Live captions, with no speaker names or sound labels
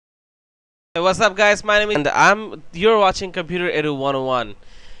Hey, what's up guys, my name is and you're watching Computer Edu 101.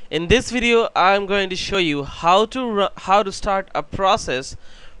 In this video I'm going to show you how to start a process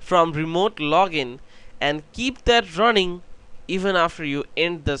from remote login and keep that running even after you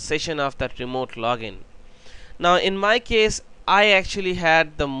end the session of that remote login. Now in my case I actually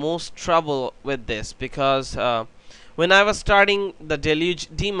had the most trouble with this because when I was starting the Deluge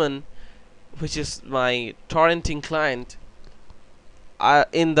Daemon, which is my torrenting client,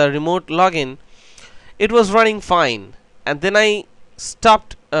 in the remote login, it was running fine, and then I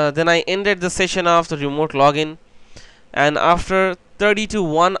stopped. Then I ended the session of the remote login, and after 30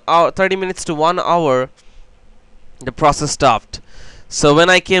 minutes to 1 hour, the process stopped. So when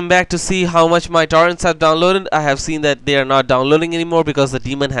I came back to see how much my torrents have downloaded, I have seen that they are not downloading anymore because the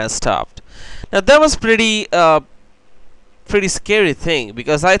daemon has stopped. Now that was pretty scary thing,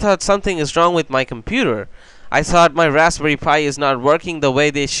 because I thought something is wrong with my computer. I thought my Raspberry Pi is not working the way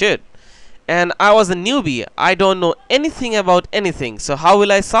they should. And I was a newbie. I don't know anything about anything. So how will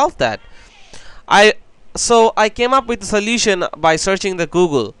I solve that? So I came up with a solution by searching the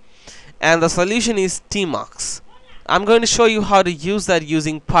Google. And the solution is tmux. I'm going to show you how to use that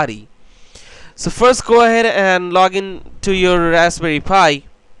using PuTTY. So first go ahead and log in to your Raspberry Pi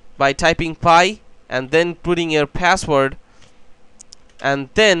by typing pi and then putting your password, and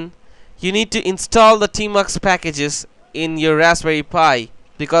then you need to install the tmux packages in your Raspberry Pi,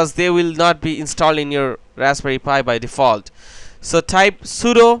 because they will not be installed in your Raspberry Pi by default. So type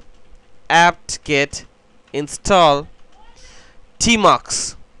sudo apt-get install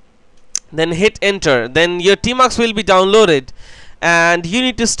tmux, then hit enter. Then your tmux will be downloaded, and you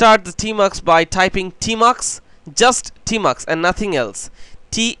need to start the tmux by typing tmux, just tmux and nothing else,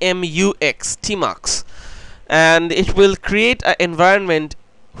 tmux, and it will create an environment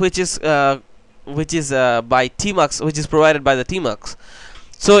which is by tmux, which is provided by the tmux.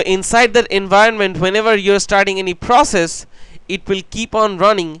 So inside that environment, whenever you're starting any process, it will keep on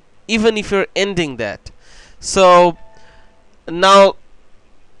running even if you're ending that. So now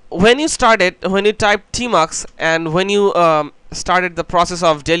when you type tmux, and when you started the process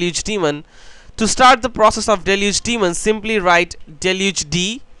of Deluge Daemon, to start the process of Deluge Daemon, simply write deluge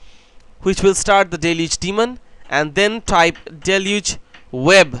d, which will start the Deluge Daemon, and then type deluge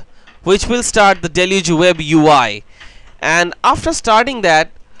web, which will start the Deluge web UI. And after starting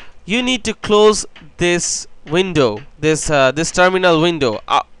that, you need to close this window, this terminal window.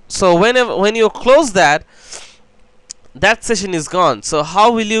 So when you close that session is gone. So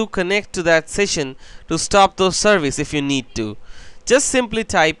how will you connect to that session to stop those service if you need to? Just simply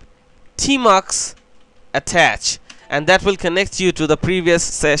type tmux attach, and that will connect you to the previous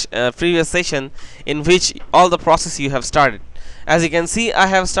session in which all the process you have started. As you can see, I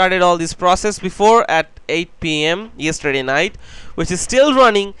have started all this process before at 8 p.m. yesterday night, which is still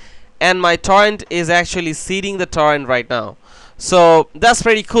running, and my torrent is actually seeding the torrent right now. So that's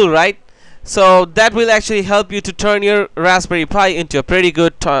pretty cool, right? So that will actually help you to turn your Raspberry Pi into a pretty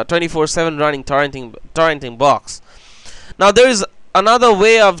good 24/7 running torrenting box. Now there is another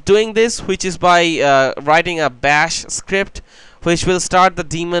way of doing this, which is by writing a bash script, which will start the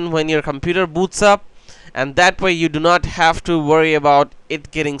daemon when your computer boots up, and that way you do not have to worry about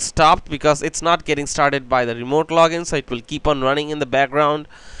it getting stopped, because it's not getting started by the remote login, so it will keep on running in the background.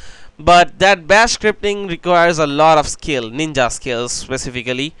 But that bash scripting requires a lot of skill, ninja skills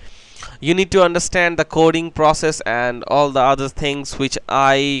specifically. You need to understand the coding process and all the other things which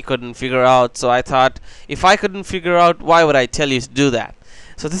I couldn't figure out. So I thought, if I couldn't figure out, why would I tell you to do that?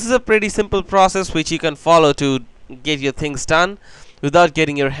 So this is a pretty simple process which you can follow to get your things done without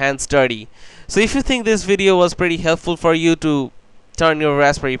getting your hands dirty. So if you think this video was pretty helpful for you to turn your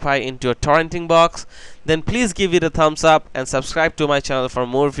Raspberry Pi into a torrenting box, then please give it a thumbs up and subscribe to my channel for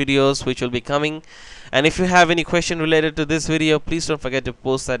more videos which will be coming. And if you have any question related to this video, please don't forget to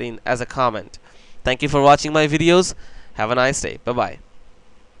post that in as a comment. Thank you for watching my videos. Have a nice day. Bye bye.